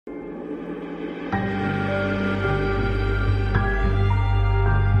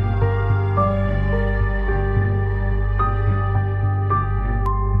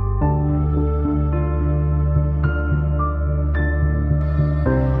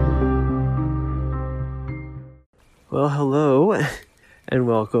Well, hello and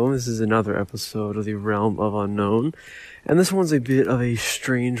welcome. This is another episode of the Realm of Unknown. And this one's a bit of a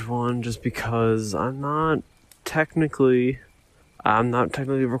strange one just because I'm not technically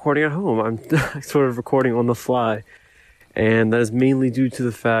recording at home. I'm sort of recording on the fly. And that is mainly due to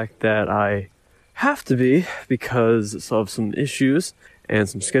the fact that I have to be because of some issues and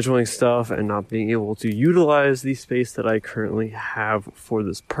some scheduling stuff and not being able to utilize the space that I currently have for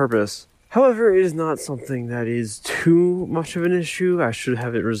this purpose. However, it is not something that is too much of an issue. I should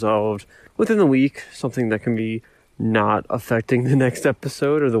have it resolved within the week, something that can be not affecting the next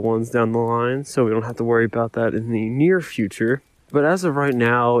episode or the ones down the line, so we don't have to worry about that in the near future. But as of right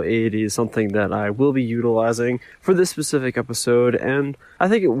now, it is something that I will be utilizing for this specific episode, and I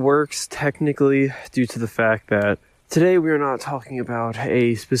think it works technically due to the fact that today we are not talking about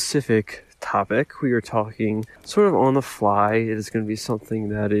a specific topic. We are talking sort of on the fly. It is going to be something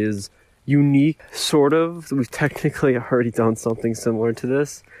that is unique, sort of. We've technically already done something similar to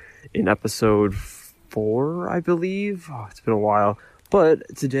this in episode 4, I believe. It's been a while.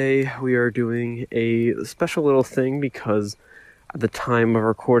 But today we are doing a special little thing because at the time of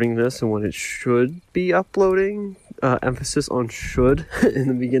recording this and when it should be uploading, emphasis on should in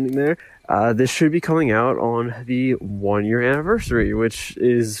the beginning there, this should be coming out on the 1-year anniversary, which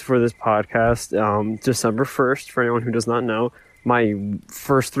is for this podcast, December 1st, for anyone who does not know. My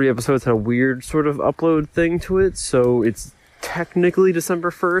first 3 episodes had a weird sort of upload thing to it, so it's technically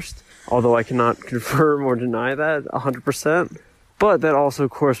December 1st, although I cannot confirm or deny that 100%. But that also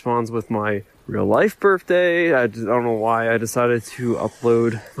corresponds with my real life birthday. I don't know why I decided to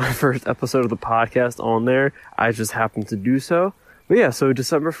upload my first episode of the podcast on there. I just happened to do so. But yeah, so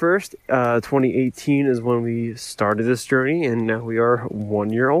December 1st, 2018 is when we started this journey, and now we are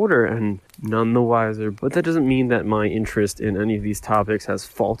 1 year older and none the wiser. But that doesn't mean that my interest in any of these topics has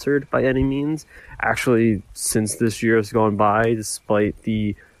faltered by any means. Actually, since this year has gone by, despite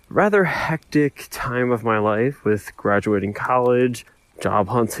the rather hectic time of my life with graduating college, job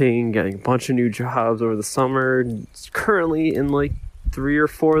hunting, getting a bunch of new jobs over the summer, currently in like 3 or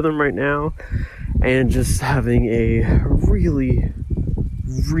 4 of them right now, and just having a really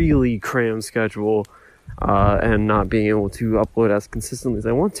crammed schedule and not being able to upload as consistently as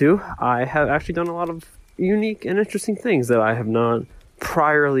I want to, I have actually done a lot of unique and interesting things that I have not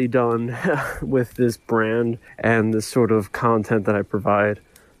priorly done with this brand and this sort of content that I provide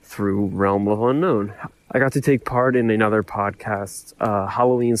through Realm of Unknown. I got to take part in another podcast,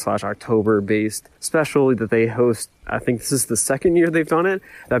 Halloween/October based special that they host. I think this is the 2nd year they've done it,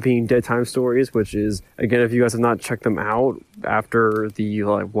 that being Dead Time Stories, which is, again, if you guys have not checked them out after the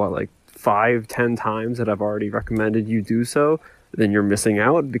 5-10 times that I've already recommended you do so, then you're missing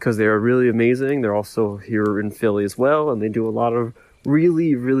out because they are really amazing. They're also here in Philly as well, and they do a lot of really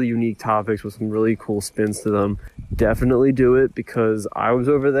unique topics with some really cool spins to them. Definitely do it because I was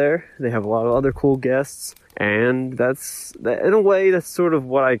over there. They have a lot of other cool guests, and that's in a way that's sort of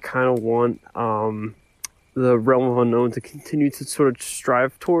what I kind of want the Realm of Unknown to continue to sort of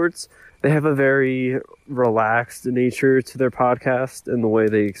strive towards. They have a very relaxed nature to their podcast and the way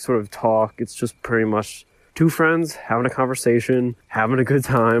they sort of talk. It's just pretty much 2 friends having a conversation, having a good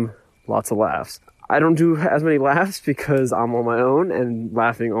time, lots of laughs. I don't do as many laughs because I'm on my own, and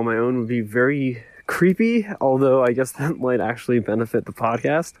laughing on my own would be very creepy, although I guess that might actually benefit the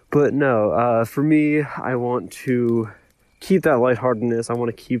podcast. But no, for me, I want to keep that lightheartedness. I want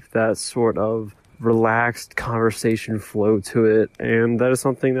to keep that sort of relaxed conversation flow to it, and that is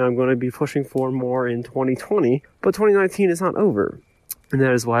something that I'm going to be pushing for more in 2020. But 2019 is not over. And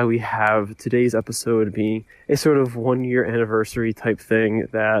that is why we have today's episode being a sort of 1-year anniversary type thing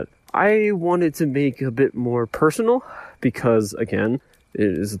that I wanted to make a bit more personal because, again, it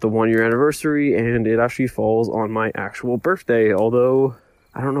is the 1-year anniversary and it actually falls on my actual birthday, although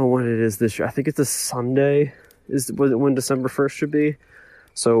I don't know when it is this year. I think it's a Sunday was it when December 1st should be.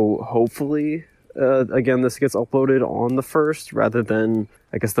 So hopefully, again, this gets uploaded on the 1st rather than,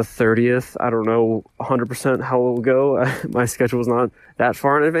 I guess, the 30th. I don't know 100% how it will go. My schedule is not that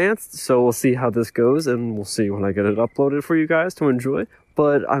far in advance, so we'll see how this goes, and we'll see when I get it uploaded for you guys to enjoy.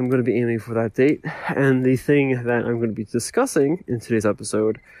 But I'm going to be aiming for that date, and the thing that I'm going to be discussing in today's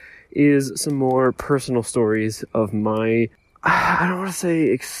episode is some more personal stories of my, I don't want to say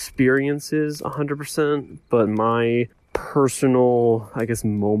experiences 100%, but my personal, I guess,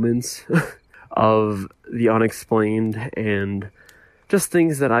 moments of the unexplained and just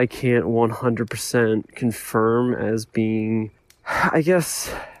things that I can't 100% confirm as being, I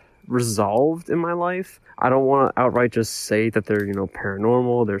guess, resolved in my life. I don't want to outright just say that they're,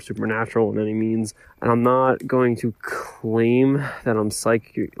 paranormal, they're supernatural in any means. And I'm not going to claim that I'm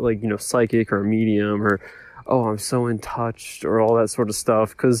psychic or a medium or oh, I'm so in touch, or all that sort of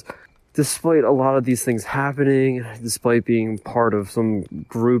stuff, because despite a lot of these things happening, despite being part of some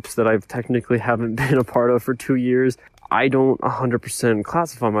groups that I've technically haven't been a part of for 2 years, I don't 100%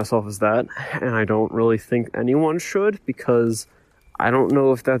 classify myself as that, and I don't really think anyone should, because I don't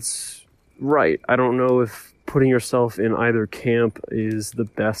know if that's right. I don't know if putting yourself in either camp is the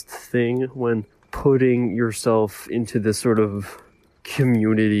best thing when putting yourself into this sort of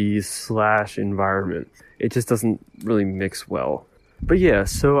community/environment. It just doesn't really mix well. But yeah,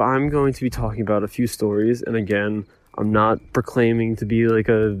 so I'm going to be talking about a few stories, and again, I'm not proclaiming to be like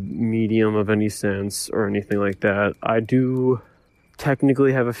a medium of any sense or anything like that. I do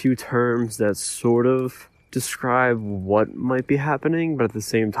technically have a few terms that sort of describe what might be happening, but at the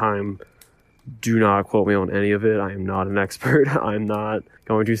same time, do not quote me on any of it. I am not an expert. I'm not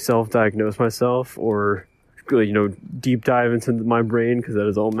going to self-diagnose myself or deep dive into my brain, because that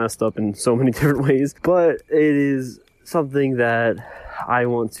is all messed up in so many different ways. But it is something that I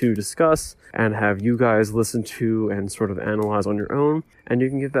want to discuss and have you guys listen to and sort of analyze on your own, and you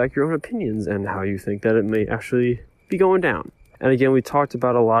can give back your own opinions and how you think that it may actually be going down. And again, we talked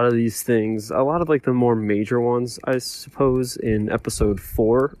about a lot of these things, a lot of like the more major ones, I suppose, in episode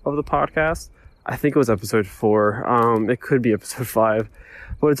 4 of the podcast. I think it was episode 4. It could be episode 5,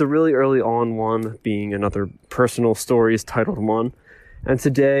 but it's a really early on one, being another personal stories titled one. And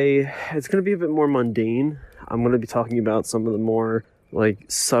today it's going to be a bit more mundane. I'm going to be talking about some of the more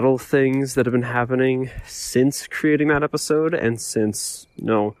like subtle things that have been happening since creating that episode, and since,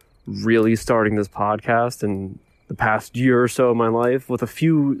 really starting this podcast in the past year or so of my life, with a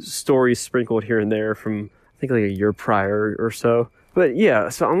few stories sprinkled here and there from, I think, like a year prior or so. But yeah,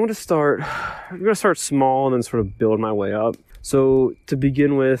 so I'm going to start small and then sort of build my way up. So to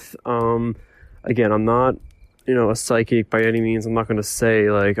begin with, again, I'm not, a psychic by any means. I'm not going to say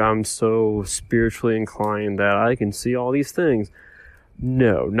like I'm so spiritually inclined that I can see all these things.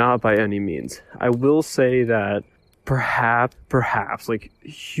 No, not by any means. I will say that perhaps, like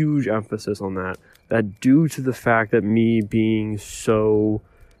huge emphasis on that due to the fact that me being so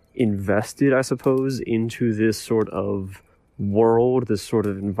invested, I suppose, into this sort of world, this sort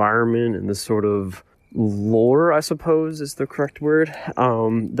of environment, and this sort of lore, I suppose is the correct word,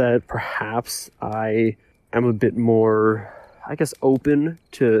 that perhaps I am a bit more, I guess, open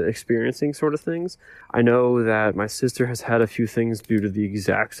to experiencing sort of things. I know that my sister has had a few things due to the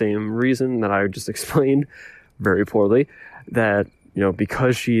exact same reason that I just explained very poorly, that,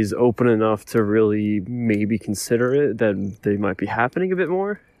 because she's open enough to really maybe consider it, that they might be happening a bit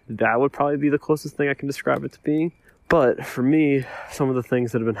more. That would probably be the closest thing I can describe it to being. But for me, some of the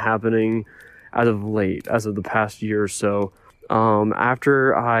things that have been happening as of late, as of the past year or so,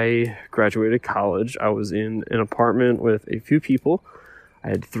 after I graduated college, I was in an apartment with a few people. I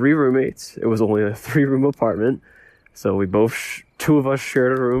had 3 roommates. It was only a 3-room apartment. So we both, 2 of us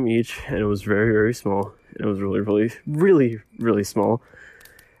shared a room each, and it was very, very small. It was really, really, really, really small.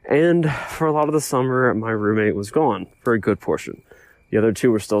 And for a lot of the summer, my roommate was gone for a good portion. The other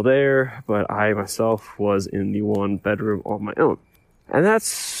 2 were still there, but I myself was in the 1 bedroom on my own. And that's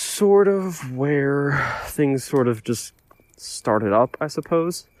sort of where things sort of just started up, I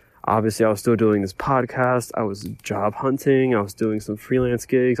suppose. Obviously, I was still doing this podcast. I was job hunting. I was doing some freelance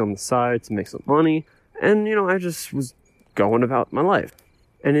gigs on the side to make some money. And, I just was going about my life.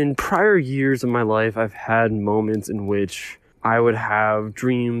 And in prior years of my life, I've had moments in which I would have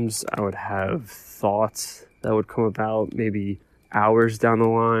dreams, I would have thoughts that would come about maybe hours down the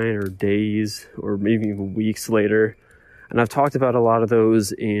line, or days, or maybe even weeks later. And I've talked about a lot of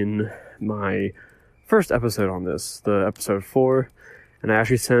those in my first episode on this, the episode 4. And I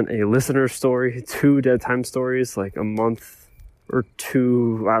actually sent a listener story, 2 Dead Time stories, like a month or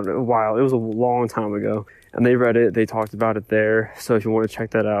 2, I don't know, a while. It was a long time ago. And they read it, they talked about it there. So if you want to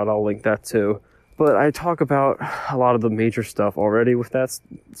check that out, I'll link that too. But I talk about a lot of the major stuff already with that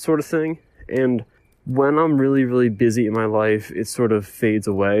sort of thing. And when I'm really, really busy in my life, it sort of fades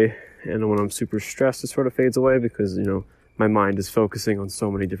away. And when I'm super stressed, it sort of fades away because, my mind is focusing on so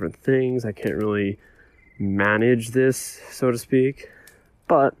many different things. I can't really manage this, so to speak.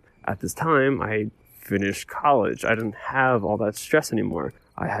 But at this time, I finished college. I didn't have all that stress anymore.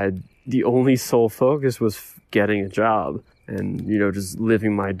 I had the only sole focus was getting a job and, just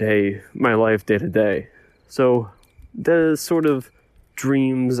living my life day to day. So the sort of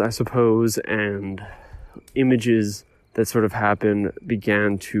dreams, I suppose, and images that sort of happened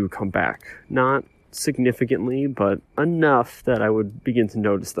began to come back. Not significantly, but enough that I would begin to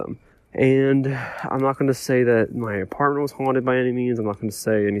notice them. And I'm not going to say that my apartment was haunted by any means. I'm not going to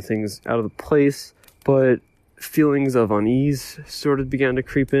say anything's out of the place, but feelings of unease sort of began to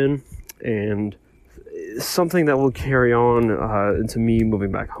creep in. And something that will carry on into me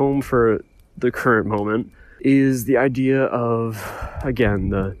moving back home for the current moment is the idea of, again,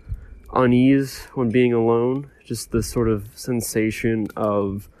 the unease when being alone, just the sort of sensation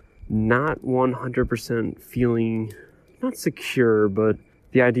of not 100% feeling, not secure, but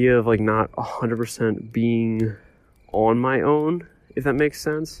the idea of like not 100% being on my own, if that makes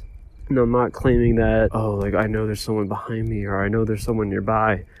sense. And I'm not claiming that, oh, like I know there's someone behind me or I know there's someone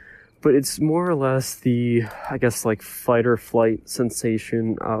nearby, but it's more or less the, I guess, like fight or flight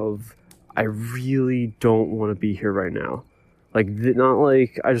sensation of I really don't want to be here right now. Like, not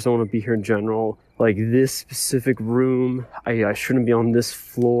like I just don't want to be here in general. Like, this specific room, I shouldn't be on this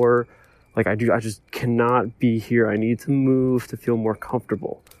floor. Like, I just cannot be here. I need to move to feel more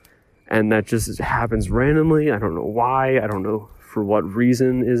comfortable. And that just happens randomly. I don't know why. I don't know for what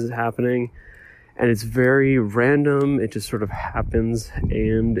reason is happening. And it's very random. It just sort of happens.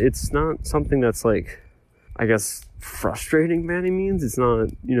 And it's not something that's like, I guess, frustrating by any means. It's not,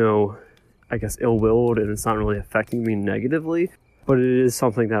 I guess, ill-willed, and it's not really affecting me negatively, but it is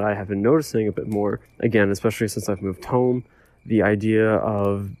something that I have been noticing a bit more, again, especially since I've moved home. The idea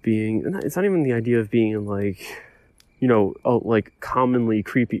of being, it's not even the idea of being in like, like commonly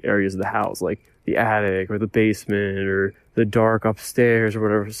creepy areas of the house, like the attic or the basement or the dark upstairs or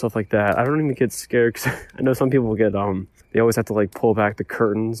whatever, stuff like that. I don't even get scared because I know some people get, they always have to like pull back the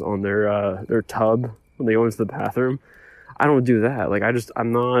curtains on their tub when they go into the bathroom. I don't do that. Like,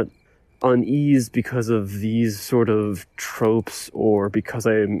 I'm not unease because of these sort of tropes or because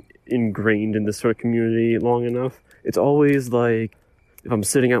I'm ingrained in this sort of community long enough. It's always like if I'm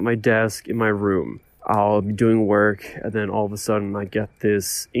sitting at my desk in my room, I'll be doing work, and then all of a sudden I get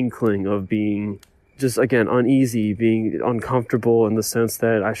this inkling of being just, again, uneasy, being uncomfortable in the sense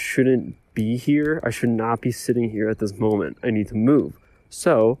that I shouldn't be here. I should not be sitting here at this moment. I need to move.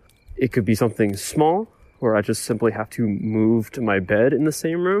 So it could be something small, where I just simply have to move to my bed in the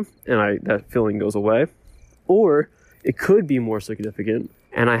same room and that feeling goes away. Or it could be more significant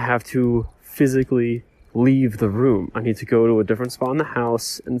and I have to physically leave the room. I need to go to a different spot in the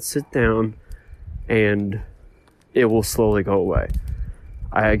house and sit down, and it will slowly go away.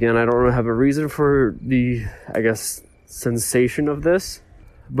 I don't have a reason for the, I guess, sensation of this,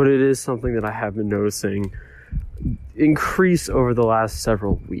 but it is something that I have been noticing increase over the last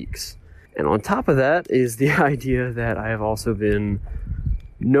several weeks. And on top of that is the idea that I have also been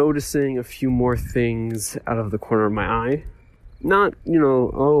noticing a few more things out of the corner of my eye. Not,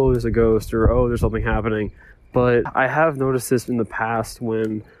 oh, there's a ghost or, oh, there's something happening. But I have noticed this in the past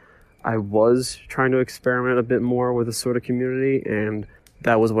when I was trying to experiment a bit more with this sort of community. And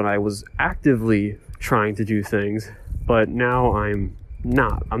that was when I was actively trying to do things. But now I'm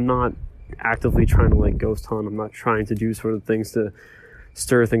not. I'm not actively trying to like ghost hunt. I'm not trying to do sort of things to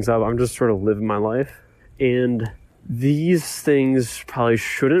stir things up. I'm just sort of living my life. And these things probably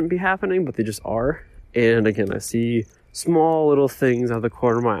shouldn't be happening, but they just are. And again, I see small little things out of the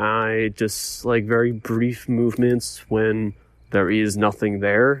corner of my eye, just like very brief movements when there is nothing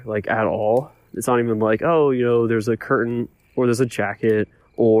there, like at all. It's not even like, oh, there's a curtain or there's a jacket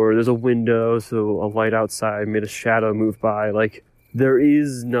or there's a window, so a light outside made a shadow move by. Like, there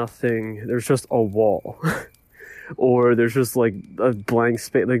is nothing. There's just a wall. Or there's just like a blank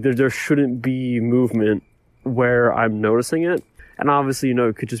space. Like, there shouldn't be movement where I'm noticing it. And obviously,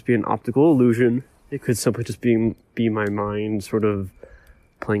 it could just be an optical illusion. It could simply just be my mind sort of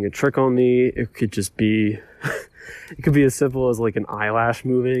playing a trick on me. It could just be, it could be as simple as like an eyelash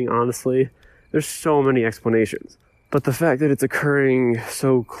moving, honestly. There's so many explanations. But the fact that it's occurring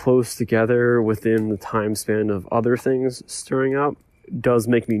so close together within the time span of other things stirring up does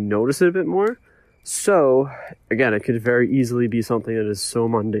make me notice it a bit more. So, again, it could very easily be something that is so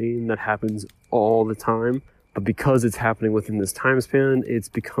mundane that happens all the time. But because it's happening within this time span, it's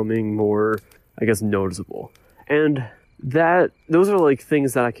becoming more, I guess, noticeable. And those are like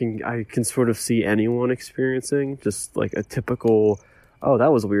things that I can sort of see anyone experiencing, just like a typical, oh,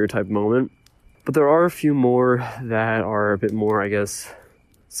 that was a weird type moment. But there are a few more that are a bit more, I guess,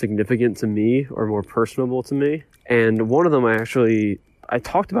 significant to me or more personable to me. And one of them I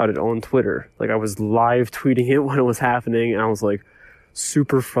talked about it on Twitter. Like, I was live tweeting it when it was happening, and I was like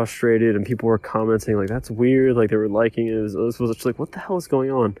super frustrated, and people were commenting like, that's weird. Like, they were liking it. It was just like, what the hell is going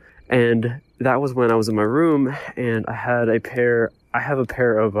on? And that was when I was in my room, and I have a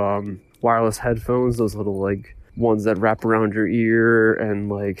pair of wireless headphones, those little like ones that wrap around your ear and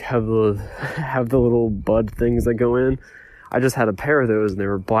like have the little bud things that go in. I just had a pair of those, and they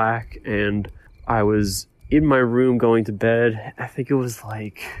were black, and I was in my room going to bed. I think it was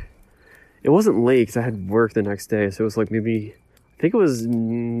like, it wasn't late because I had work the next day, so it was like maybe, I think it was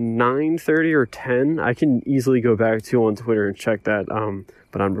 9:30 or 10. I can easily go back to on Twitter and check that,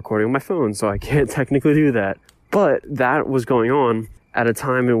 but I'm recording on my phone, so I can't technically do that. But that was going on at a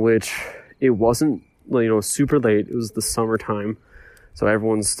time in which it wasn't, super late. It was the summertime, so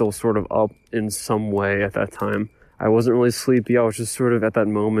everyone's still sort of up in some way at that time. I wasn't really sleepy. I was just sort of at that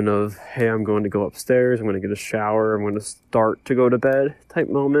moment of, hey, I'm going to go upstairs. I'm going to get a shower. I'm going to start to go to bed type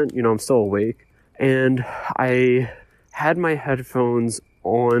moment. I'm still awake. And I had my headphones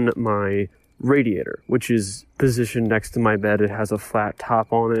on my radiator, which is positioned next to my bed. It has a flat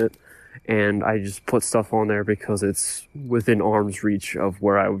top on it. And I just put stuff on there because it's within arm's reach of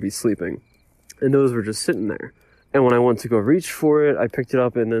where I would be sleeping. And those were just sitting there. And when I went to go reach for it, I picked it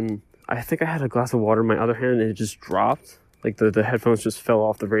up, and then I think I had a glass of water in my other hand, and it just dropped. Like the headphones just fell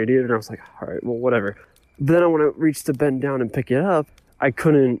off the radiator, and I was like, all right, well, whatever. But then when I reached to bend down and pick it up, I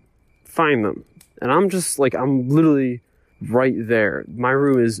couldn't find them. And I'm just like, I'm literally right there. My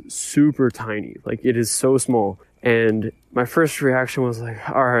room is super tiny. Like, it is so small. And my first reaction was like,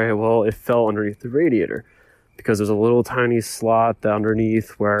 all right, well, it fell underneath the radiator, because there's a little tiny slot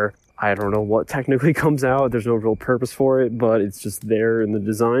underneath where I don't know what technically comes out. There's no real purpose for it, but it's just there in the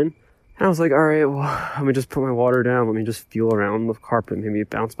design. And I was like, all right, well, let me just put my water down. Let me just feel around the carpet. Maybe it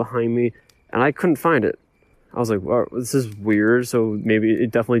bounced behind me. And I couldn't find it. I was like, well, this is weird. So maybe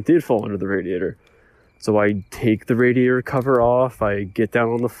it definitely did fall under the radiator. So I take the radiator cover off. I get down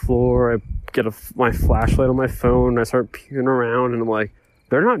on the floor. I get my flashlight on my phone. And I start peering around. And I'm like,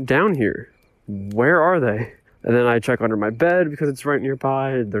 they're not down here. Where are they? And then I check under my bed because it's right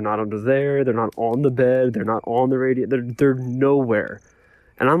nearby. They're not under there. They're not on the bed. They're not on the radiator. They're nowhere.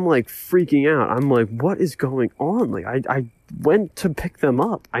 And I'm like freaking out. I'm like, what is going on? Like, I went to pick them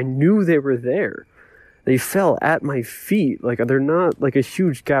up. I knew they were there. They fell at my feet. Like, they're not like a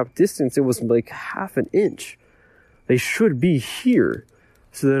huge gap distance. It was like half an inch. They should be here.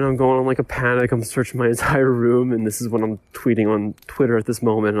 So then I'm going on like a panic. I'm searching my entire room. And this is when I'm tweeting on Twitter at this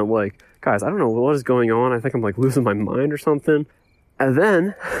moment. And I'm like, guys, I don't know what is going on. I think I'm like losing my mind or something. And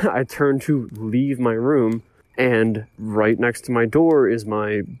then I turn to leave my room. And right next to my door is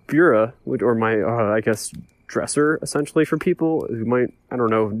my bureau, or my, I guess, dresser, essentially, for people who might, I don't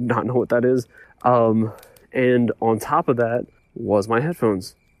know, not know what that is. And on top of that was my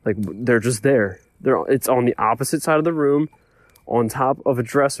headphones. Like, they're just there. It's on the opposite side of the room, on top of a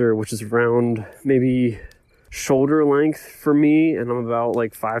dresser, which is around maybe shoulder length for me, and I'm about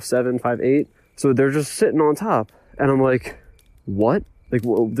like 5'7", 5'8". So they're just sitting on top. And I'm like, what? Like,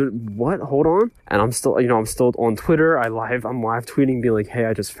 what? Hold on. And I'm still on Twitter. I'm live tweeting, being like, hey,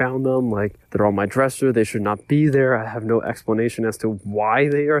 I just found them. Like, they're on my dresser. They should not be there. I have no explanation as to why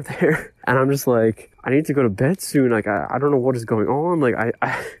they are there. And I'm just like, I need to go to bed soon. Like, I don't know what is going on. Like,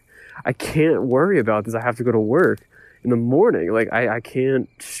 I can't worry about this. I have to go to work in the morning. Like, I can't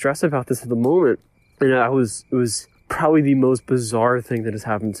stress about this at the moment. And it was probably the most bizarre thing that has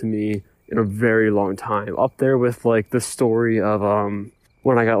happened to me in a very long time. Up there with like the story of,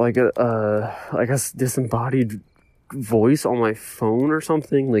 when I got like a disembodied voice on my phone or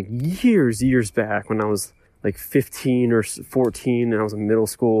something, like years back when I was like 15 or 14 and I was in middle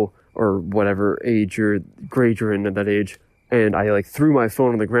school or whatever age grade you're in at that age. And I like threw my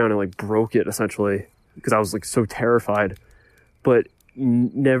phone on the ground and like broke it essentially because I was like so terrified. But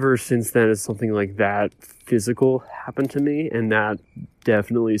never since then has something like that physical happened to me, and that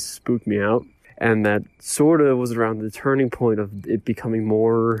definitely spooked me out. And that sort of was around the turning point of it becoming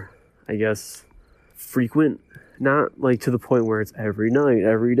more, I guess, frequent. Not like to the point where it's every night,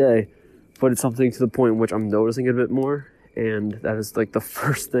 every day, but it's something to the point in which I'm noticing it a bit more. And that is like the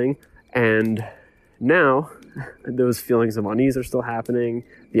first thing. And now those feelings of unease are still happening.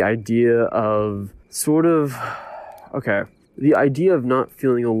 The idea of the idea of not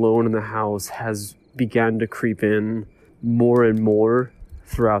feeling alone in the house has begun to creep in more and more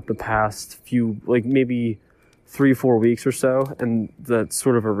throughout the past few, like maybe 3-4 weeks or so. And that's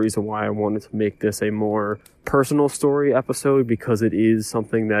sort of a reason why I wanted to make this a more personal story episode, because it is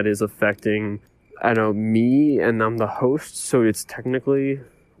something that is affecting, I know, me, and I'm the host, so it's technically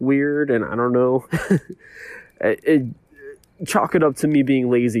weird, and I don't know. Chalk it up to me being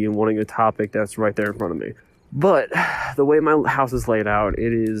lazy and wanting a topic that's right there in front of me. But the way my house is laid out,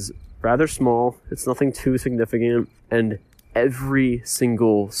 it is rather small. It's nothing too significant, and every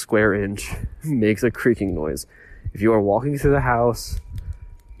single square inch makes a creaking noise. If you are walking through the house,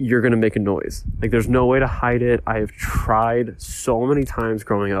 you're going to make a noise. Like, there's no way to hide it. I have tried so many times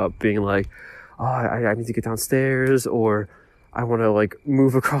growing up being like, oh, I need to get downstairs, or I want to like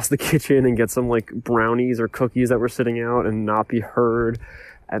move across the kitchen and get some like brownies or cookies that were sitting out and not be heard.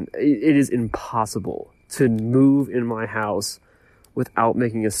 And it is impossible to move in my house without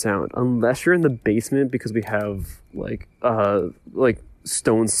making a sound, unless you're in the basement, because we have like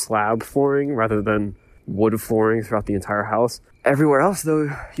stone slab flooring rather than wood flooring throughout the entire house. Everywhere else, though,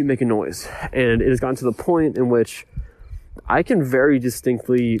 you make a noise. And it has gotten to the point in which I can very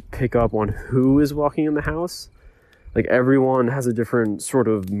distinctly pick up on who is walking in the house. Like, everyone has a different sort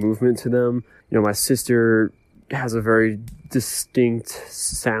of movement to them. You know, my sister has a very distinct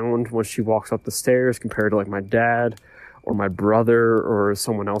sound when she walks up the stairs compared to, like, my dad or my brother or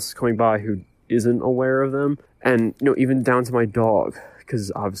someone else coming by who isn't aware of them. And, you know, even down to my dog,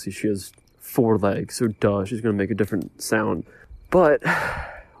 because obviously she has 4 legs, so she's going to make a different sound. But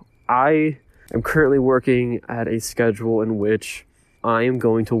I am currently working at a schedule in which I am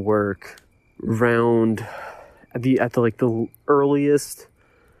going to work around at the earliest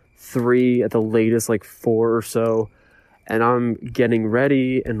 3, at the latest 4 or so, and I'm getting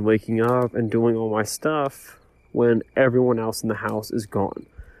ready and waking up and doing all my stuff when everyone else in the house is gone.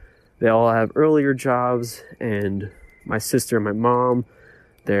 They all have earlier jobs, and my sister and my mom,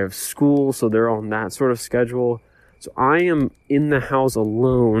 they have school, so they're on that sort of schedule. So I am in the house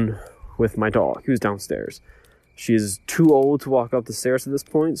alone with my dog, who's downstairs. She is too old to walk up the stairs at this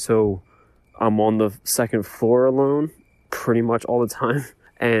point, so I'm on the 2nd floor alone pretty much all the time,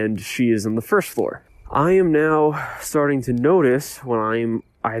 and she is on the 1st floor. I am now starting to notice when I'm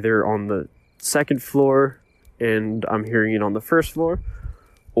either on the 2nd floor and I'm hearing it on the 1st floor,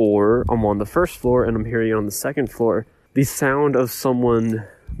 or I'm on the 1st floor and I'm hearing it on the 2nd floor, the sound of someone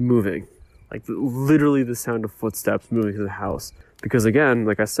moving. Like, literally the sound of footsteps moving through the house. Because again,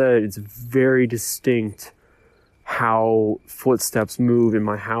 like I said, it's very distinct how footsteps move in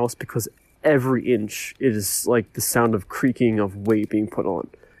my house, because every inch is like the sound of creaking of weight being put on.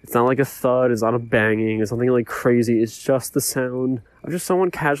 It's not like a thud, it's not a banging, it's something like crazy. It's just the sound of just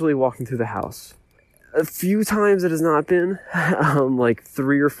someone casually walking through the house. A few times it has not been. Like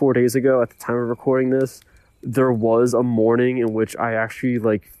 3 or 4 days ago at the time of recording this, there was a morning in which I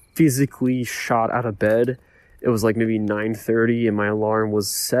actually physically shot out of bed. It was maybe 9:30 and my alarm was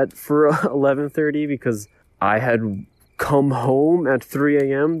set for 11:30 because I had come home at 3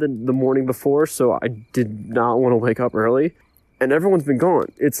 a.m. the morning before, so I did not want to wake up early. And everyone's been gone.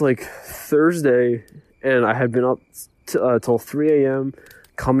 It's Thursday, and I had been up till 3 a.m.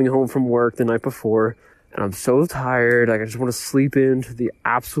 coming home from work the night before, and I'm so tired. I just want to sleep in to the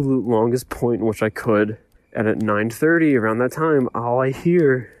absolute longest point in which I could. And at 9:30, around that time, all I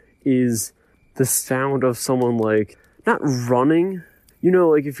hear is the sound of someone not running. You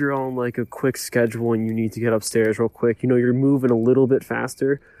know, if you're on a quick schedule and you need to get upstairs real quick, you're moving a little bit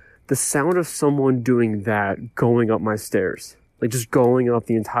faster. The sound of someone doing that going up my stairs, just going up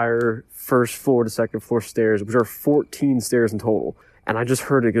the entire 1st floor to 2nd floor stairs, which are 14 stairs in total. And I just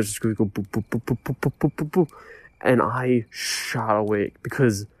heard it just go boop, boop, boop, boop, boop, boop, boop, boop, boop. And I shot awake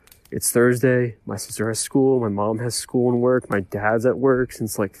because it's Thursday, my sister has school, my mom has school and work, my dad's at work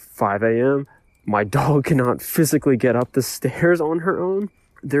since 5 a.m. My dog cannot physically get up the stairs on her own.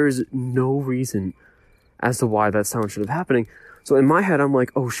 There is no reason as to why that sound should have happening. So in my head, I'm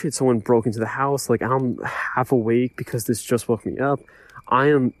like, oh shit, someone broke into the house. I'm half awake because this just woke me up. I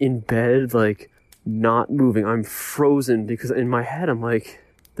am in bed, not moving. I'm frozen because in my head, I'm like,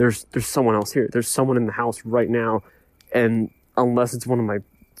 there's someone else here. There's someone in the house right now. And unless it's one of my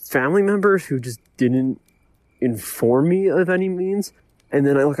family members who just didn't inform me of any means. And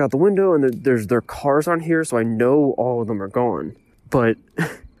then I look out the window and their cars aren't here, so I know all of them are gone. But,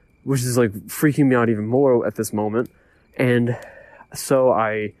 which is freaking me out even more at this moment. And so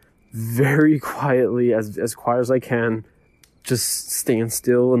I very quietly, as quiet as I can, just stand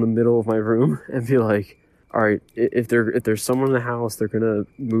still in the middle of my room and be like, all right, if there's someone in the house, they're going to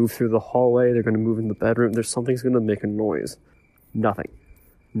move through the hallway, they're going to move in the bedroom, something's going to make a noise. Nothing.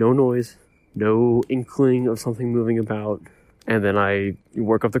 No noise. No inkling of something moving about. And then I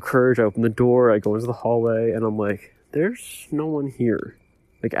work up the courage, I open the door, I go into the hallway, and I'm like, there's no one here.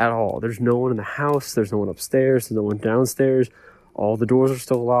 At all. There's no one in the house, there's no one upstairs, there's no one downstairs. All the doors are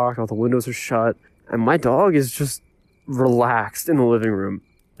still locked, all the windows are shut. And my dog is just relaxed in the living room.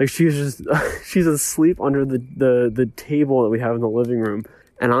 She's asleep under the table that we have in the living room.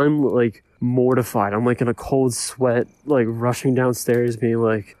 And I'm mortified. I'm in a cold sweat, rushing downstairs, being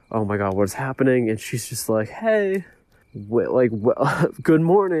like, oh my God, what's happening? And she's just like, hey, good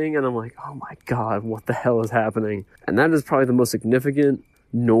morning. And I'm like, oh my God, what the hell is happening? And that is probably the most significant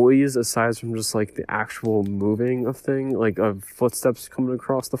noise aside from just the actual moving of of footsteps coming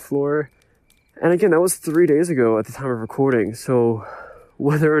across the floor. And again, that was 3 days ago at the time of recording. So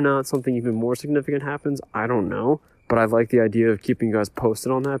whether or not something even more significant happens, I don't know. But I like the idea of keeping you guys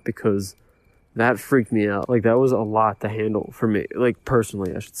posted on that because that freaked me out. Like, that was a lot to handle for me, like,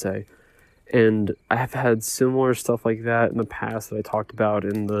 personally, I should say. And I have had similar stuff like that in the past that I talked about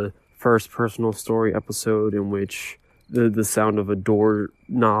in the first personal story episode, in which the sound of a door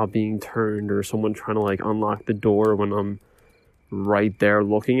knob being turned, or someone trying to, like, unlock the door when I'm right there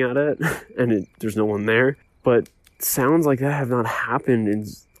looking at it and there's no one there. But sounds like that have not happened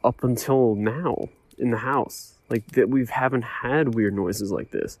up until now in the house. Like, that we haven't had weird noises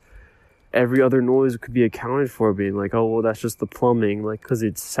like this. Every other noise could be accounted for being like, oh, well, that's just the plumbing, like, because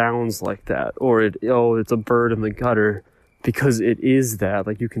it sounds like that. Or, it's a bird in the gutter, because it is that.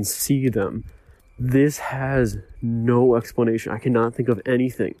 Like, you can see them. This has no explanation. I cannot think of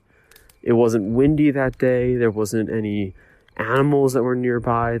anything. It wasn't windy that day. There wasn't any animals that were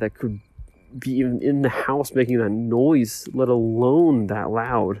nearby that could be even in the house making that noise, let alone that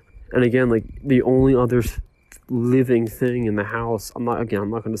loud. And again, like, the only other living thing in the house, I'm not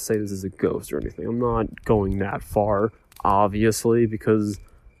going to say this is a ghost or anything. I'm not going that far, obviously, because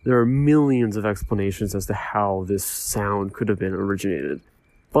there are millions of explanations as to how this sound could have been originated.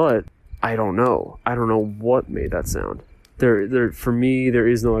 But I don't know. I don't know what made that sound. For me, there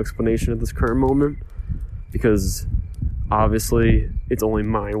is no explanation at this current moment, because obviously it's only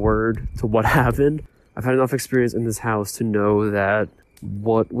my word to what happened. I've had enough experience in this house to know that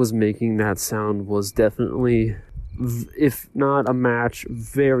what was making that sound was definitely, if not a match,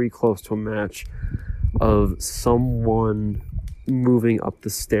 very close to a match of someone moving up the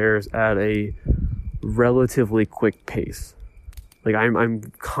stairs at a relatively quick pace. Like, I'm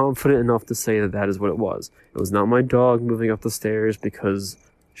confident enough to say that is what it was. It was not my dog moving up the stairs, because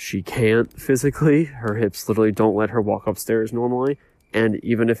she can't physically. Her hips literally don't let her walk upstairs normally. And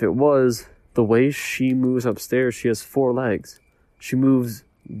even if it was, the way she moves upstairs, she has 4 legs. She moves,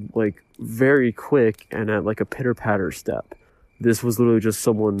 like, very quick and at, like, a pitter-patter step. This was literally just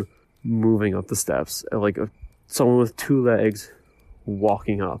someone moving up the steps, like someone with 2 legs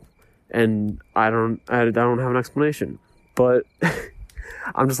walking up. And I don't have an explanation. But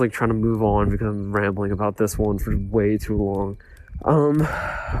I'm just, like, trying to move on because I'm rambling about this one for way too long.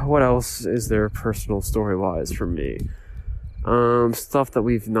 What else is there personal story-wise for me? Stuff that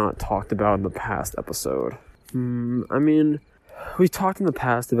we've not talked about in the past episode. I mean, we talked in the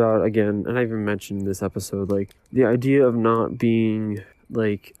past about, again, and I even mentioned in this episode, like, the idea of not being,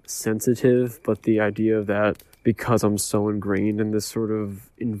 like, sensitive, but the idea that because I'm so ingrained in this sort of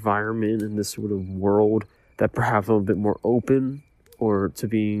environment, in this sort of world, that perhaps I'm a bit more open, or to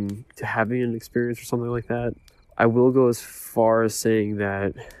having an experience or something like that. I will go as far as saying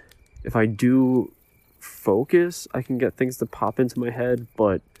that if I do focus, I can get things to pop into my head,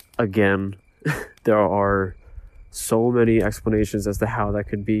 but again, there are so many explanations as to how that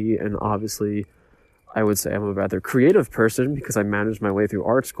could be, and obviously I would say I'm a rather creative person because I managed my way through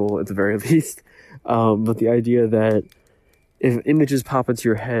art school at the very least. But the idea that if images pop into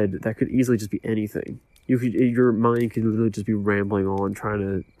your head, that could easily just be anything. Your mind could literally just be rambling on, trying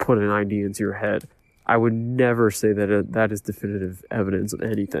to put an idea into your head. I would never say that that is definitive evidence of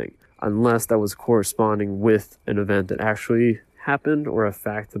anything, unless that was corresponding with an event that actually happened, or a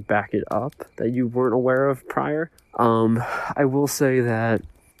fact to back it up that you weren't aware of prior. I will say that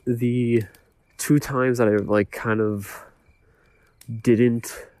the 2 times that I, like, kind of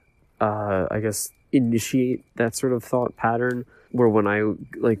didn't, I guess, initiate that sort of thought pattern, were when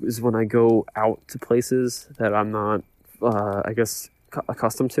I go out to places that I'm not, I guess,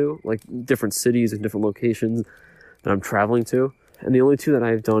 accustomed to, like different cities and different locations that I'm traveling to. And the only 2 that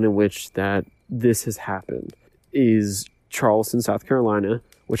I've done in which that this has happened is Charleston, South Carolina,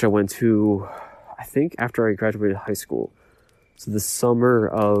 which I went to, I think, after I graduated high school. So the summer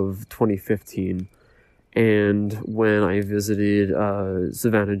of 2015. And when I visited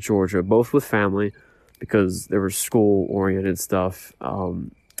Savannah, Georgia, both with family, because there was school-oriented stuff.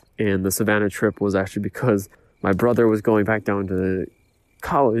 And the Savannah trip was actually because my brother was going back down to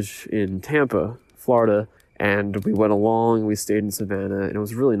college in Tampa, Florida, and we went along, we stayed in Savannah, and it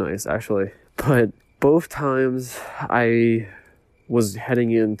was really nice, actually. But both times I was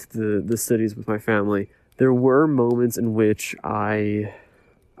heading into the cities with my family, there were moments in which I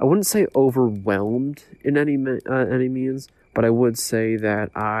wouldn't say overwhelmed in any means, but I would say that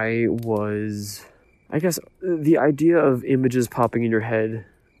I was, I guess, the idea of images popping in your head,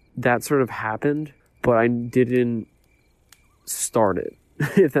 that sort of happened, but I didn't start it,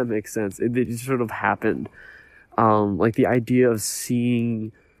 if that makes sense. It just sort of happened. Like, the idea of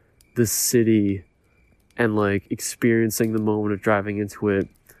seeing the city and, like, experiencing the moment of driving into it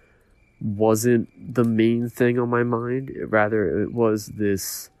wasn't the main thing on my mind. Rather, it was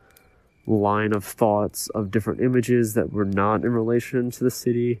this line of thoughts of different images that were not in relation to the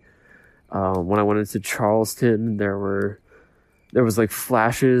city. When I went into Charleston, there was like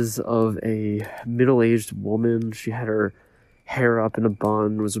flashes of a middle-aged woman. She had her hair up in a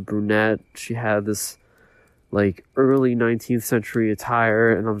bun, was a brunette. She had this like early 19th century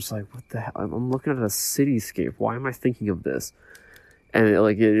attire, and I'm just like, what the hell? I'm looking at a cityscape. Why am I thinking of this? And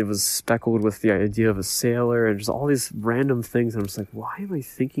it was speckled with the idea of a sailor and just all these random things. And I'm just like, why am I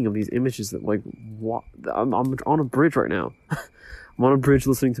thinking of these images that like, what? I'm on a bridge right now. I'm on a bridge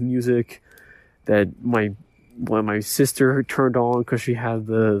listening to music that when my sister turned on because she had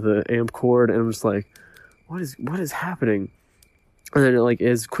the amp cord, and I'm just like, what is happening? And then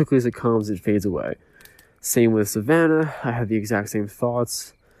as quickly as it comes, it fades away. Same with Savannah. I had the exact same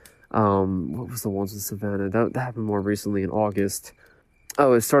thoughts. What was the ones with Savannah? That happened more recently in August.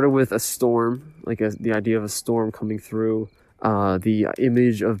 Oh, it started with a storm, the idea of a storm coming through. The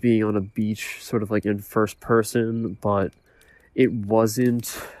image of being on a beach, sort of like in first person, but it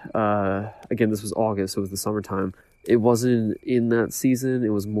wasn't, again, this was August, so it was the summertime. It wasn't in that season. It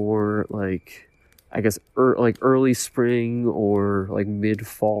was more like, I guess, early spring or like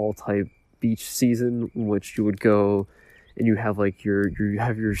mid-fall type beach season, in which you would go and you have you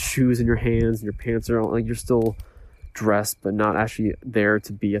have your shoes in your hands and your pants are on, you're still dressed but not actually there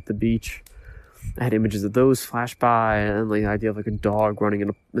to be at the beach. I had images of those flash by, and the idea of a dog running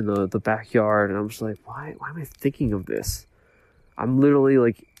in the backyard, and I'm just like, why am I thinking of this? I'm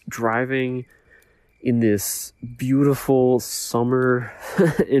literally driving in this beautiful summer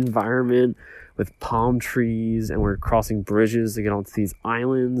environment with palm trees, and we're crossing bridges to get onto these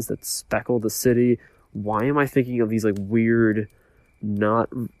islands that speckle the city. Why am I thinking of these weird, not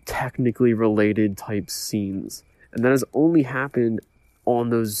technically related type scenes? And that has only happened on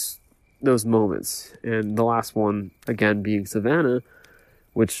those moments. And the last one, again, being Savannah,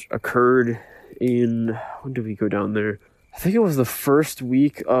 which occurred in, when did we go down there? I think it was the first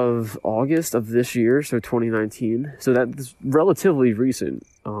week of August of this year, so 2019. So that's relatively recent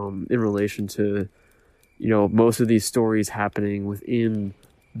in relation to, most of these stories happening within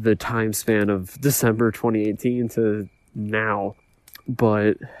the time span of December 2018 to now.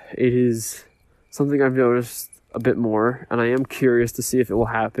 But it is something I've noticed a bit more, and I am curious to see if it will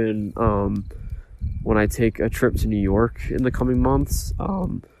happen when I take a trip to New York in the coming months.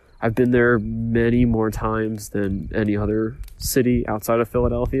 I've been there many more times than any other city outside of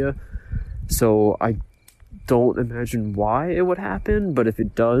Philadelphia, so I don't imagine why it would happen, but if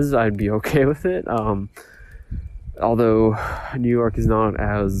it does, I'd be okay with it. Although New York is not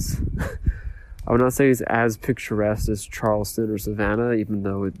as, I would not say it's as picturesque as Charleston or Savannah, even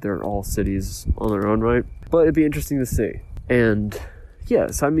though they're all cities on their own right. But it'd be interesting to see. And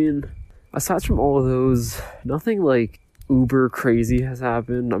yes, I mean, aside from all of those, nothing uber crazy has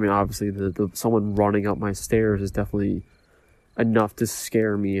happened. I mean, obviously the someone running up my stairs is definitely enough to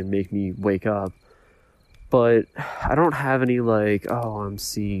scare me and make me wake up. But I don't have any I'm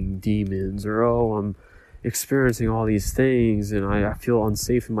seeing demons, or I'm experiencing all these things and I feel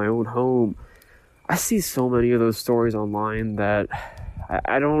unsafe in my own home. I see so many of those stories online that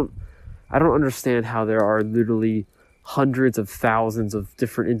I don't understand how there are literally hundreds of thousands of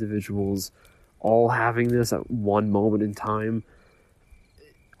different individuals all having this at one moment in time.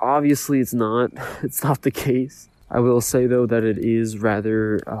 Obviously, it's not the case. I will say, though, that it is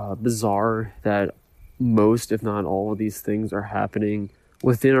rather bizarre that most, if not all, of these things are happening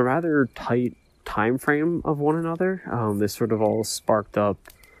within a rather tight time frame of one another. They sort of all sparked up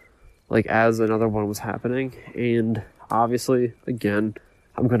as another one was happening. And obviously, again,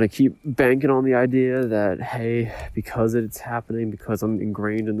 I'm going to keep banking on the idea that, hey, because it's happening, because I'm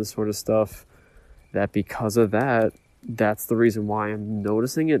ingrained in this sort of stuff, that because of that, that's the reason why I'm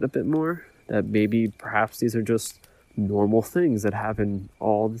noticing it a bit more. That maybe perhaps these are just normal things that happen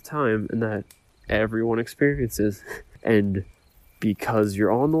all the time and that everyone experiences. And because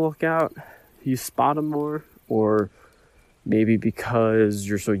you're on the lookout, you spot them more, or maybe because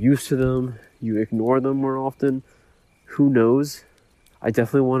you're so used to them, you ignore them more often. Who knows? I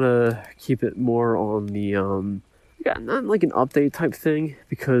definitely want to keep it more on the, not like an update type thing,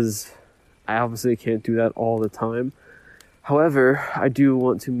 because I obviously can't do that all the time. However, I do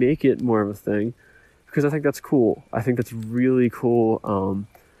want to make it more of a thing, because I think that's cool. I think that's really cool,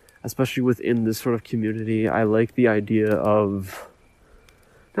 especially within this sort of community. I like the idea of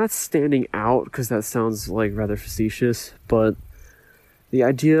not standing out, because that sounds rather facetious, but the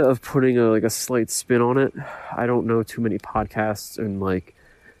idea of putting a slight spin on it. I don't know too many podcasts, and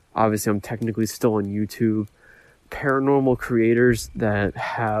obviously I'm technically still on YouTube, paranormal creators that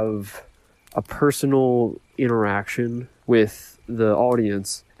have a personal interaction with the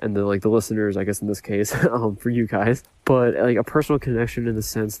audience and the listeners, I guess in this case, for you guys, but a personal connection in the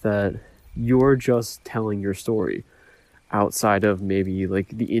sense that you're just telling your story outside of maybe like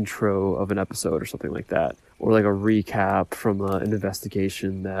the intro of an episode or something like that, or like a recap from an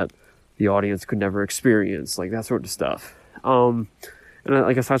investigation that the audience could never experience, like that sort of stuff. And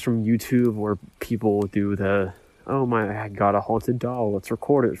like aside from YouTube, where people do I got a haunted doll, let's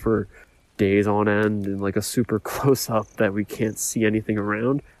record it for days on end and like a super close up that we can't see anything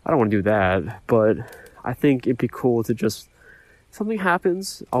around. I don't want to do that, but I think it'd be cool to just, something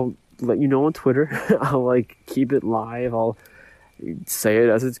happens, I'll let you know on Twitter. I'll like keep it live. I'll say it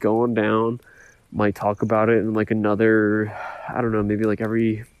as it's going down. Might talk about it in like another, I don't know, maybe like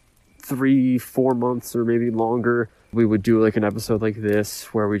every 3-4 months or maybe longer. We would do like an episode like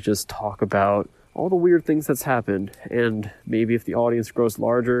this where we just talk about all the weird things that's happened. And maybe if the audience grows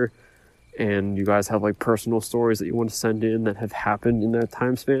larger and you guys have like personal stories that you want to send in that have happened in that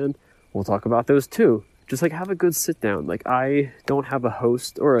time span, we'll talk about those too. Just like have a good sit down. Like I don't have a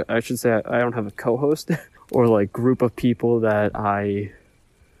host, or I should say I don't have a co-host or like group of people that I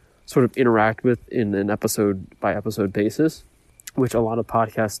sort of interact with in an episode by episode basis, which a lot of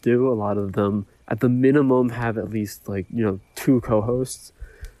podcasts do. A lot of them at the minimum have at least like, 2 co-hosts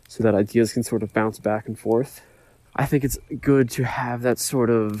so that ideas can sort of bounce back and forth. I think it's good to have that sort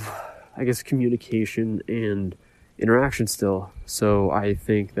of, I guess, communication and interaction still. So I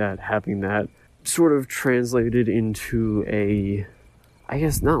think that having that sort of translated into a, I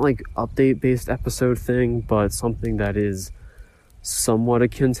guess not like update based episode thing, but something that is somewhat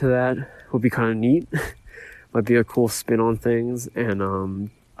akin to that would be kind of neat. Might be a cool spin on things.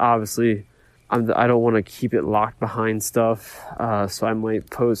 And obviously I don't want to keep it locked behind stuff, so I might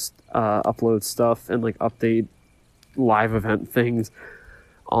upload stuff and like update live event things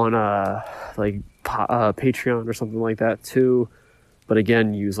on Patreon or something like that too. But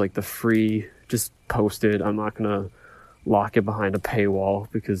again, use like the free, just post it. I'm not gonna lock it behind a paywall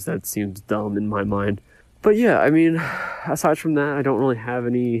because that seems dumb in my mind. But yeah, I mean, aside from that, I don't really have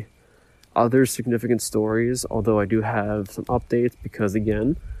any other significant stories, although I do have some updates because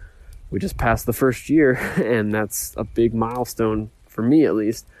again, we just passed the first year and that's a big milestone for me at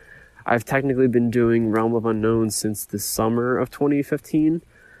least. I've technically been doing Realm of Unknown since the summer of 2015.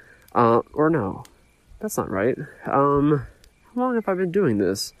 Or no, that's not right. How long have I been doing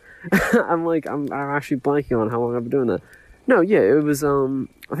this? I'm actually blanking on how long I've been doing that. No, yeah, it was,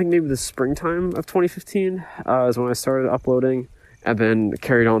 I think maybe the springtime of 2015, is when I started uploading, and then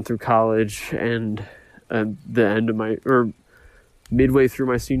carried on through college, and the end of midway through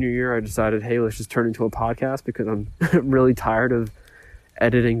my senior year, I decided, hey, let's just turn into a podcast because I'm really tired of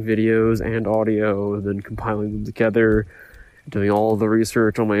editing videos and audio, and then compiling them together, doing all the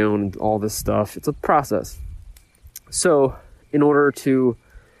research on my own, and all this stuff. It's a process. So, in order to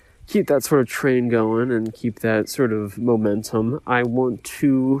keep that sort of train going and keep that sort of momentum, I want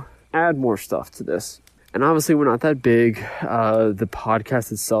to add more stuff to this. And obviously we're not that big. The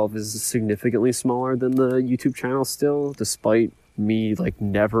podcast itself is significantly smaller than the YouTube channel still, despite me like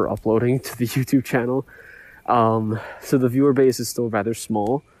never uploading to the YouTube channel. So the viewer base is still rather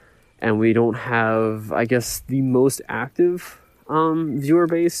small, and we don't have, I guess, the most active viewer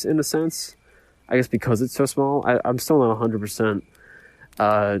base in a sense. I guess because it's so small, I'm still not 100%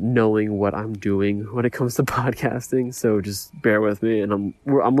 knowing what I'm doing when it comes to podcasting, so just bear with me, and I'm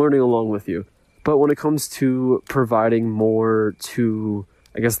learning along with you. But when it comes to providing more to,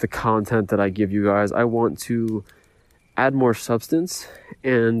 I guess, the content that I give you guys, I want to add more substance,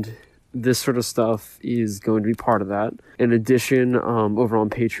 and this sort of stuff is going to be part of that. In addition, over on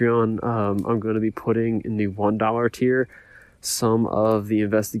Patreon, I'm going to be putting in the $1 tier some of the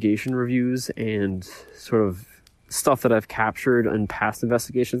investigation reviews and sort of stuff that I've captured in past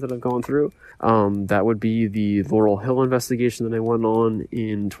investigations that I've gone through. That would be the Laurel Hill investigation that I went on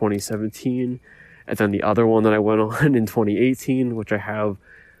in 2017, and then the other one that I went on in 2018, which I have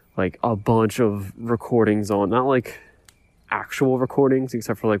like a bunch of recordings on, not like actual recordings,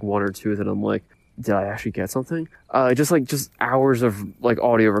 except for like 1 or 2 that I'm like, did I actually get something? Just hours of like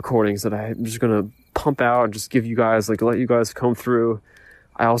audio recordings that I'm just gonna pump out and just give you guys, like let you guys come through.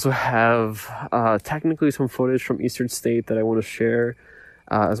 I also have technically some footage from Eastern State that I want to share,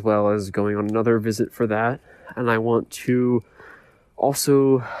 as well as going on another visit for that. And I want to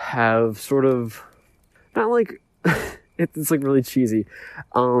also have sort of, not like, it's like really cheesy,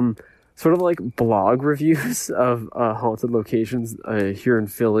 sort of like blog reviews of haunted locations here in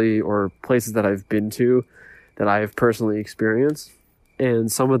Philly, or places that I've been to that I have personally experienced.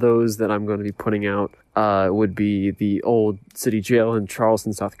 And some of those that I'm going to be putting out would be the old city jail in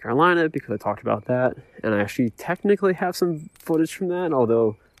Charleston, South Carolina, because I talked about that. And I actually technically have some footage from that,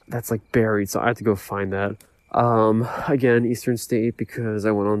 although that's like buried, so I have to go find that. Again, Eastern State, because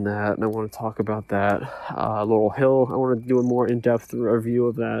I went on that and I want to talk about that. Laurel Hill, I want to do a more in-depth review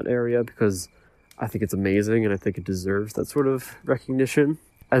of that area because I think it's amazing and I think it deserves that sort of recognition.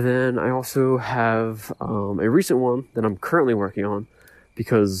 And then I also have a recent one that I'm currently working on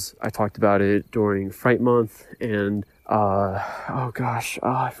because I talked about it during Fright Month and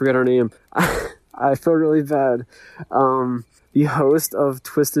I forget her name. I feel really bad. The host of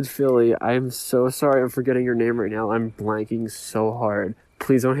Twisted Philly, I'm so sorry I'm forgetting your name right now. I'm blanking so hard.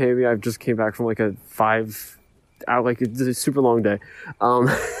 Please don't hate me. I've just came back from like it's a super long day. I'm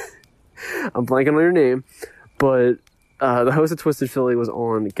blanking on your name, but the host of Twisted Philly was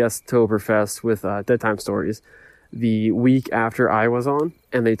on Guesttoberfest with Dead Time Stories the week after I was on,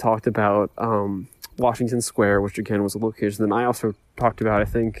 and they talked about Washington Square, which again was a location that I also talked about, I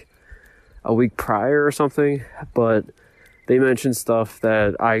think, a week prior or something, but they mentioned stuff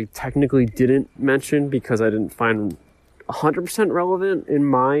that I technically didn't mention because I didn't find 100% relevant in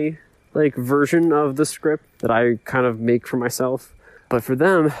my version of the script that I kind of make for myself. But for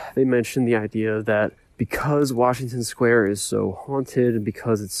them, they mentioned the idea that because Washington Square is so haunted and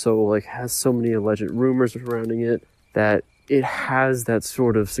because it's so has so many alleged rumors surrounding it, that it has that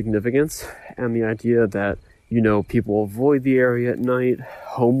sort of significance, and the idea that people avoid the area at night.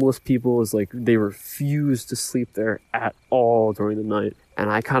 Homeless people is they refuse to sleep there at all during the night. And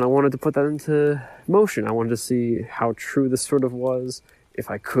I kind of wanted to put that into motion. I wanted to see how true this sort of was,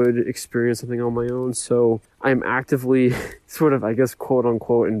 if I could experience something on my own. So I'm actively sort of, I guess, quote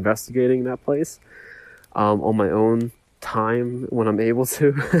unquote, investigating that place on my own time when I'm able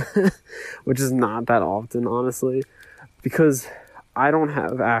to, which is not that often, honestly, because I don't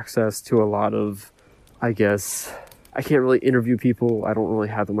have access to a lot of, I guess, I can't really interview people. I don't really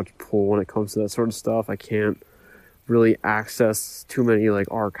have that much pull when it comes to that sort of stuff. I can't really access too many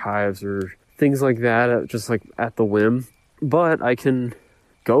archives or things like that just at the whim. But I can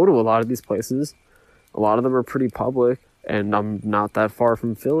go to a lot of these places. A lot of them are pretty public, and I'm not that far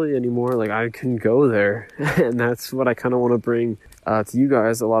from Philly anymore. I can go there, and that's what I kind of want to bring to you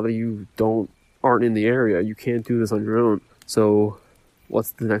guys. A lot of you aren't in the area. You can't do this on your own. So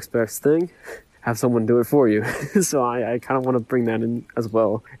what's the next best thing? Have someone do it for you. So I kind of want to bring that in as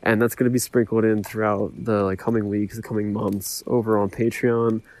well. And that's going to be sprinkled in throughout the coming weeks, the coming months over on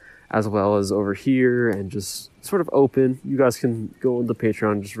Patreon, as well as over here, and just sort of open. You guys can go into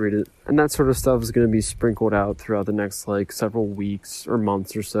Patreon and just read it. And that sort of stuff is going to be sprinkled out throughout the next several weeks or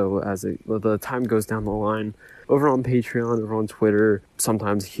months or so as the time goes down the line. Over on Patreon, over on Twitter,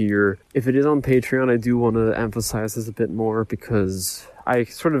 sometimes here. If it is on Patreon, I do want to emphasize this a bit more because I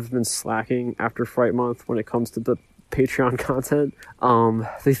sort of been slacking after Fright Month when it comes to the Patreon content.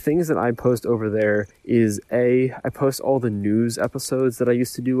 The things that I post over there is I post all the news episodes that I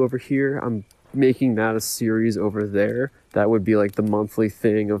used to do over here. I'm making that a series over there. That would be the monthly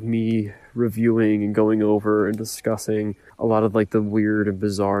thing of me reviewing and going over and discussing a lot of the weird and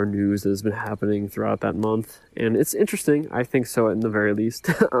bizarre news that has been happening throughout that month. And it's interesting. I think so, at the very least.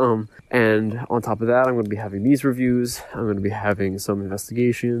 And on top of that, I'm going to be having these reviews. I'm going to be having some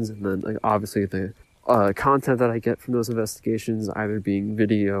investigations, and then obviously the content that I get from those investigations either being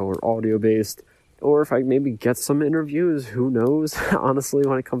video or audio based, or if I maybe get some interviews, who knows, honestly,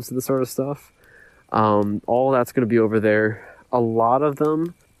 when it comes to this sort of stuff. All that's going to be over there. A lot of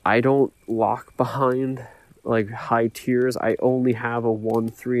them I don't lock behind high tiers. I only have a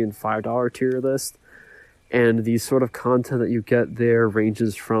 $1, $3, and $5 tier list, and the sort of content that you get there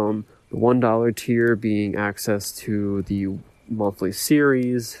ranges from the $1 tier being access to the monthly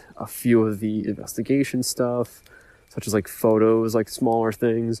series, a few of the investigation stuff, such as photos, smaller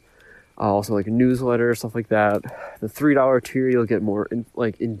things, also a newsletter, stuff like that. The $3 tier, you'll get more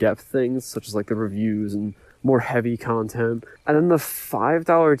in-depth things, such as the reviews and more heavy content. And then the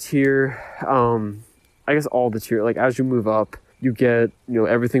 $5 tier, I guess all the tier, as you move up, you get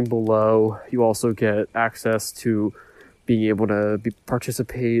everything below. You also get access to being able to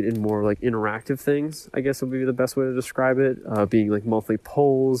participate in more interactive things, I guess would be the best way to describe it. Being monthly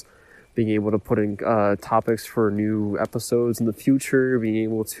polls, being able to put in topics for new episodes in the future, being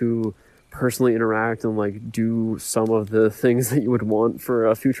able to personally interact and do some of the things that you would want for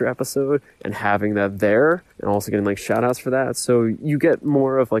a future episode, and having that there, and also getting shout outs for that. So you get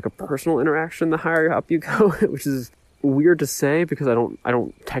more of a personal interaction the higher up you go, which is weird to say because I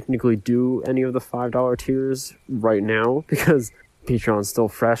don't technically do any of the $5 tiers right now because Patreon's still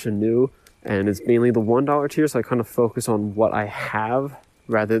fresh and new, and it's mainly the $1 tier, so I kind of focus on what I have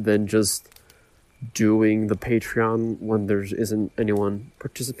rather than just doing the Patreon when there isn't anyone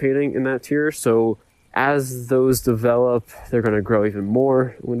participating in that tier. So as those develop, they're going to grow even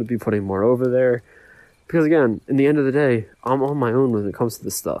more. I'm going to be putting more over there Because again, in the end of the day, I'm on my own when it comes to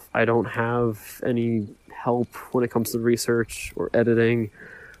this stuff. I don't have any help when it comes to research or editing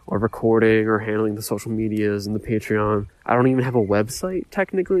or recording or handling the social medias and the Patreon. I don't even have a website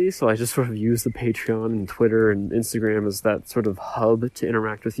technically, so I just sort of use the Patreon and Twitter and Instagram as that sort of hub to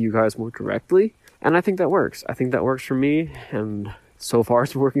interact with you guys more directly. And I think that works. I think that works for me, and so far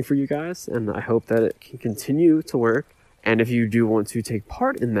it's working for you guys, and I hope that it can continue to work. And if you do want to take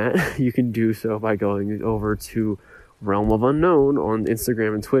part in that, you can do so by going over to Realm of Unknown on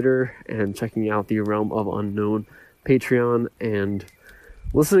Instagram and Twitter and checking out the Realm of Unknown Patreon and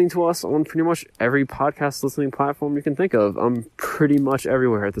listening to us on pretty much every podcast listening platform you can think of. I'm pretty much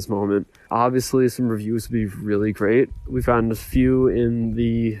everywhere at this moment. Obviously, some reviews would be really great. We found a few in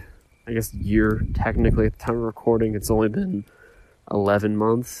the, I guess, year, technically, at the time of recording. It's only been 11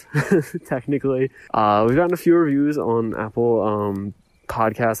 months, technically. We found a few reviews on Apple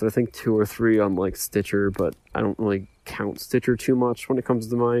Podcasts, I think 2 or 3 on, like, Stitcher, but I don't really count Stitcher too much when it comes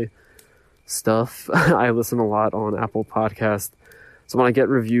to my stuff. I listen a lot on Apple Podcasts. So when I get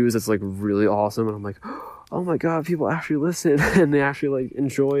reviews, it's like really awesome, and I'm like, oh my god, people actually listen, and they actually like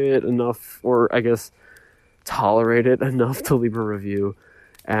enjoy it enough, or I guess tolerate it enough to leave a review.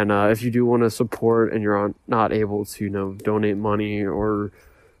 And if you do want to support and you're not able to, donate money or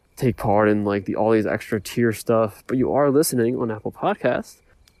take part in like all these extra tier stuff, but you are listening on Apple Podcasts,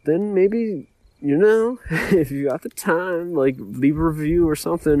 then maybe, if you got the time, like leave a review or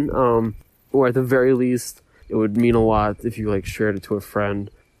something, or at the very least, it would mean a lot if you shared it to a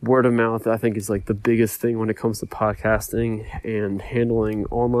friend. Word of mouth, I think, is the biggest thing when it comes to podcasting and handling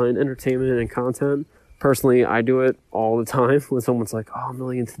online entertainment and content. Personally, I do it all the time when someone's like, oh, I'm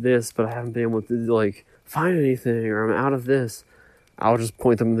really into this, but I haven't been able to find anything, or I'm out of this. I'll just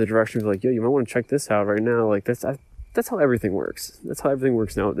point them in the direction of yo, you might want to check this out right now. That's how everything works. That's how everything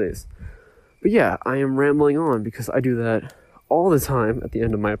works nowadays. But yeah, I am rambling on because I do that all the time at the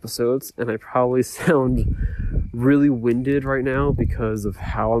end of my episodes, and I probably sound really winded right now because of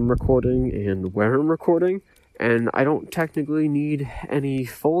how I'm recording and where I'm recording, and I don't technically need any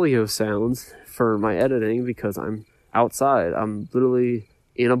folio sounds for my editing because I'm outside. I'm literally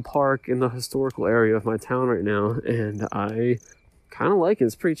in a park in the historical area of my town right now, and I kind of like it.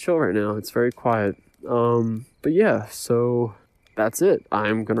 It's pretty chill right now. It's very quiet. But yeah, so that's it.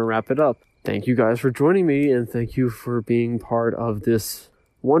 I'm gonna wrap it up. Thank you guys for joining me, and thank you for being part of this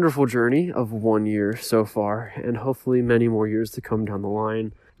wonderful journey of 1 year so far, and hopefully many more years to come down the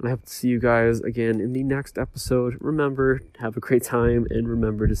line. And I hope to see you guys again in the next episode. Remember, have a great time, and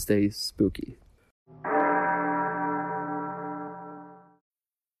remember to stay spooky.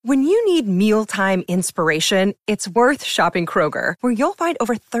 When you need mealtime inspiration, it's worth shopping Kroger, where you'll find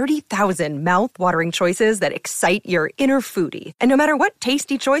over 30,000 mouth-watering choices that excite your inner foodie. And no matter what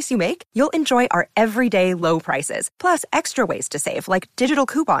tasty choice you make, you'll enjoy our everyday low prices, plus extra ways to save, like digital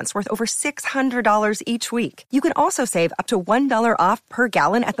coupons worth over $600 each week. You can also save up to $1 off per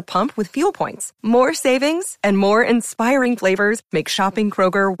gallon at the pump with fuel points. More savings and more inspiring flavors make shopping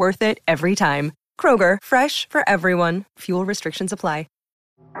Kroger worth it every time. Kroger, fresh for everyone. Fuel restrictions apply.